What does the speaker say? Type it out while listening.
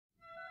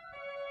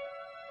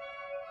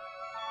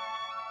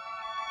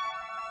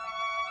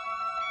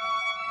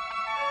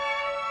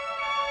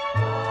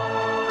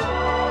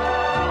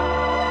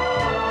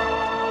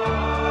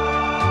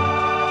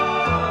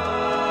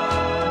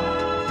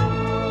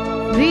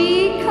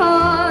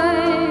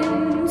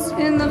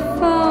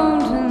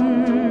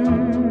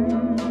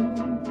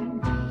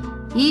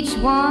each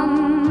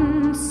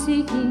one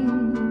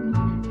seeking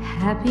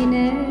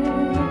happiness,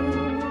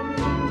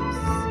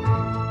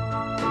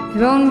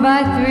 thrown by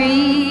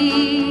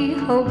three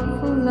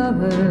hopeful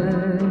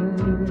lovers.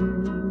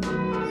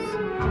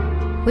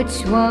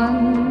 Which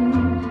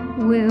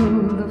one will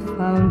the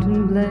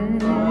fountain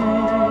bless?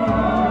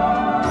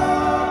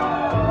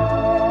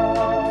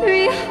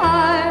 Three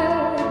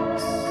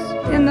hearts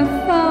in the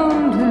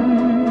fountain,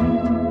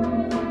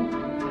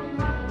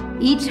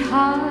 each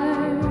heart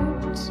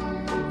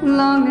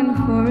longing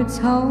for its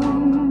home.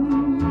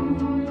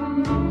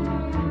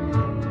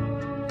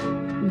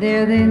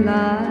 There they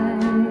lie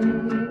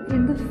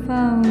in the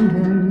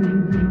fountain,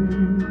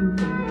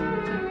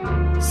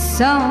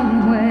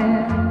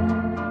 somewhere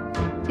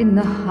in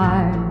the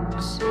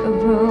heart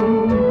of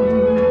Rome.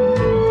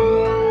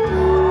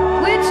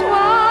 Which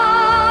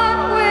one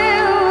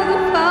will the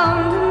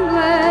fountain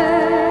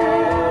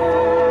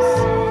bless?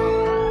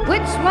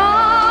 Which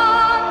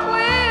one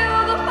will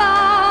the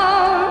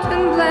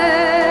fountain bless?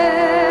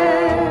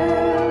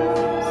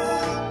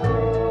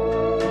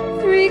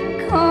 Three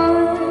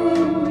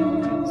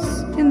coins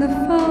in the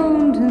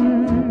fountain,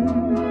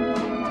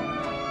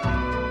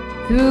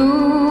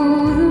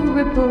 through the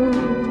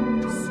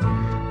ripples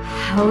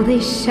how they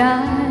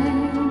shine.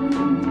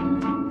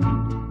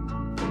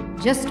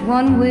 Just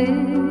one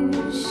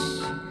wish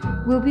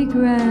will be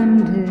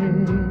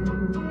granted,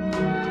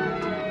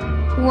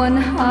 one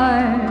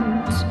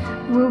heart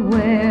will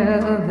wear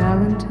a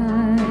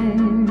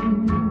valentine.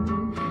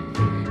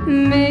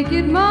 Make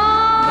it mine.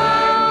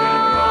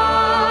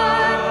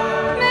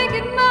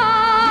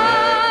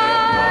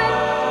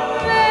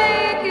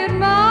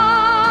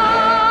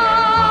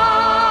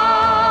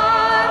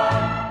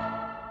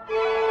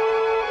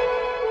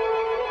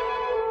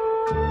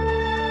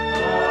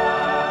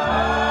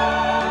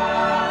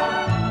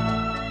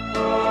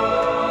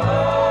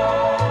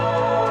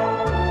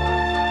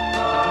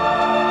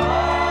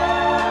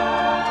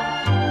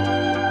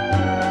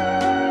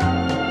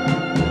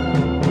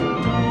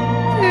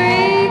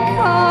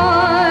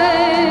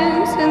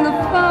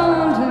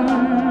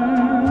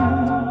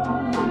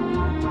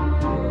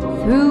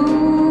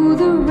 Through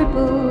the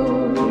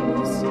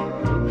ripples,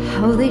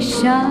 how they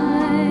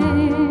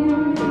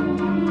shine.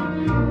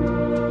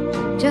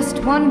 Just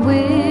one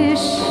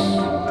wish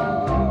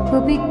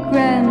will be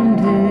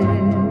granted,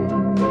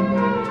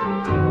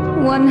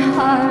 one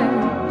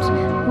heart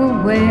will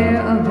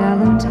wear a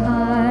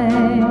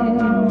valentine.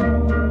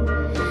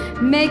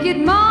 Make it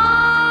mine.